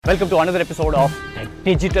Welcome to another episode of The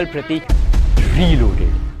Digital Pratik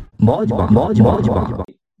Reloaded.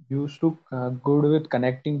 Used to good with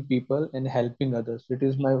connecting people and helping others. It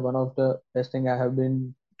is my one of the best thing I have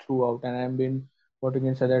been throughout, and I've been what you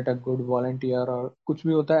can say that a good volunteer or कुछ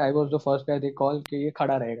भी होता है. I was the first guy they call कि ये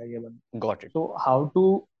खड़ा रहेगा ये बंदा. Got it. So how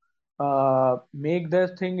to make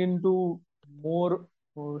this thing into more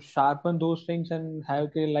sharpen those things and have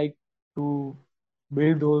like to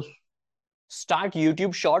build those. Start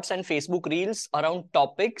YouTube shorts and Facebook reels around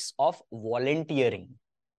topics of volunteering.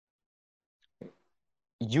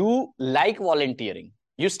 You like volunteering.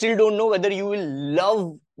 You still don't know whether you will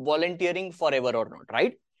love volunteering forever or not,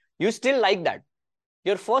 right? You still like that.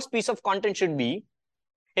 Your first piece of content should be,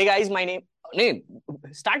 hey guys, my name,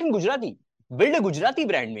 start in Gujarati. Build a Gujarati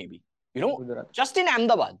brand maybe. You know, Gujarat. just in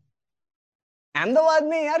Ahmedabad. Ahmedabad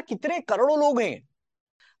में यार कितने करोड़ों लोग हैं.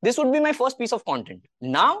 This would be my first piece of content.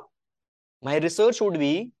 Now, my research would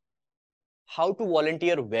be how to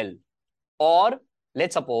volunteer well. Or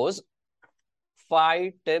let's suppose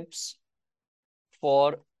 5 tips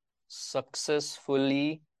for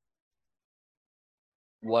successfully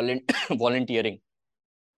volunteering.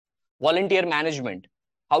 Volunteer management.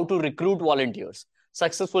 How to recruit volunteers.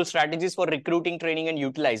 Successful strategies for recruiting, training, and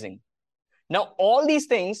utilizing. Now, all these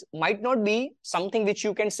things might not be something which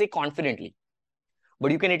you can say confidently,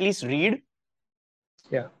 but you can at least read.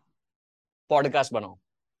 Yeah. Podcast banao.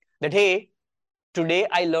 That, hey, today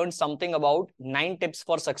I learned something about 9 tips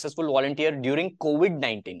for successful volunteer during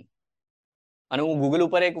COVID-19. અને હું Google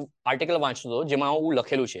ઉપર એક article વાંચતો હતો જેમાં હું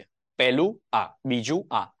લખેલું છે પહેલું આ, બીજું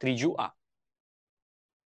આ, ત્રીજું આ.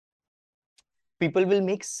 People will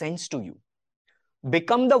make sense to you.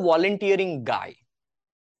 Become the volunteering guy.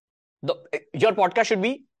 Your podcast should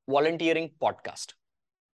be volunteering podcast.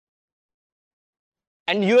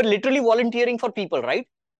 And you are literally volunteering for people, right?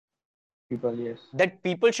 People, yes. That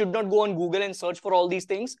people should not go on Google and search for all these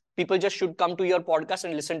things. People just should come to your podcast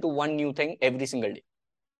and listen to one new thing every single day.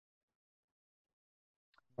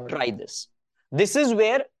 Try this. This is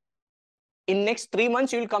where in next 3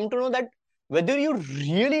 months, you will come to know that whether you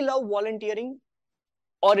really love volunteering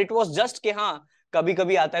or it was just कि हाँ,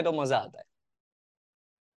 कभी-कभी आता है तो मजा आता है.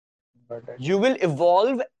 You will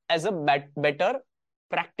evolve as a better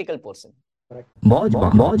practical person.